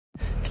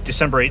It's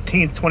December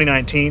 18th,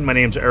 2019. My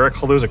name's Eric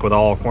Haluzik with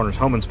All Corners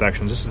Home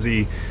Inspections. This is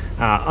the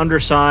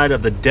underside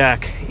of the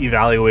deck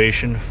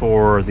evaluation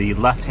for the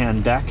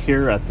left-hand deck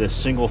here at this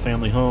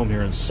single-family home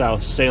here in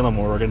South Salem,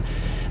 Oregon.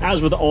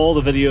 As with all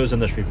the videos in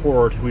this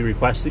report, we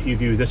request that you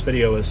view this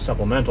video as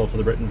supplemental to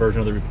the written version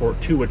of the report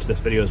to which this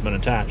video has been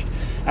attached.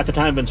 At the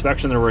time of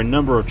inspection, there were a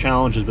number of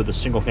challenges with the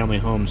single-family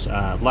home's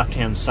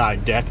left-hand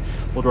side deck.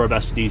 We'll do our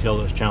best to detail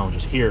those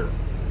challenges here.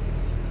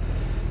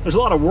 There's a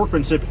lot of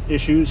workmanship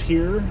issues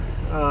here.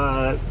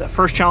 The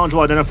first challenge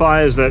we'll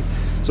identify is that,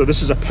 so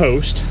this is a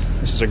post,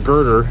 this is a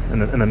girder,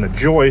 and then the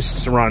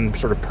joists run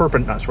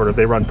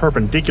they run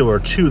perpendicular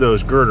to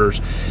those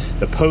girders.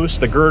 The post,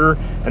 the girder,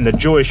 and the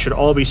joist should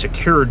all be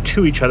secured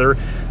to each other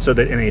so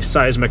that in a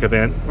seismic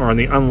event, or in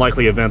the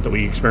unlikely event that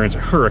we experience a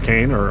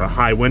hurricane or a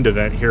high wind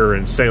event here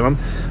in Salem,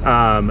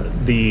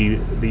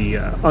 the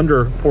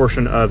under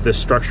portion of this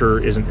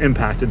structure isn't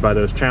impacted by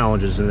those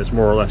challenges and it's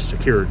more or less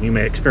secured. You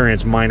may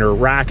experience minor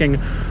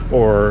racking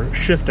or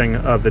shifting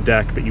of the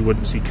deck, but you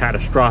wouldn't see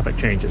catastrophic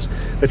changes.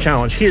 The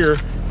challenge here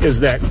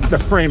is that the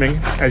framing,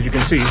 as you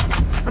can see,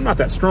 I'm not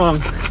that strong.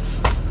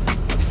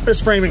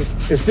 This framing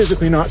is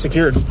physically not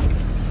secured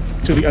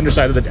to the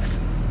underside of the deck.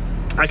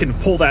 I can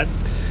pull that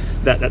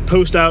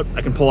post out,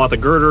 I can pull out the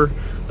girder,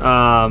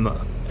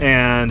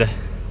 and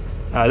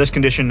this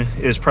condition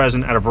is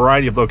present at a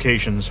variety of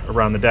locations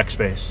around the deck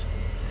space.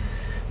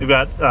 We've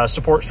got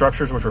support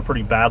structures which are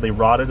pretty badly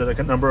rotted at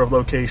a number of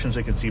locations.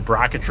 You can see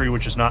bracketry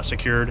which is not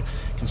secured.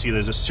 You can see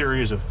there's a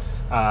series of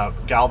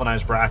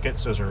galvanized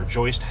brackets. Those are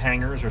joist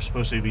hangers. They're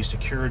supposed to be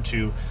secured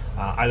to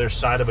either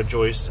side of a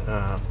joist.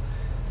 Got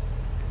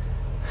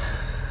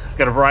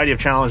a variety of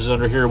challenges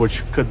under here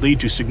which could lead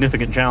to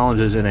significant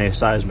challenges in a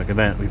seismic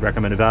event. We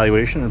recommend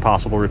evaluation and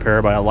possible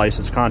repair by a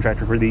licensed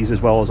contractor for these,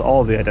 as well as all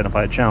of the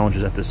identified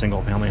challenges at this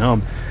single family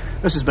home.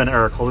 This has been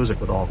Eric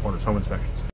Haluzik with All Corners Home Inspections.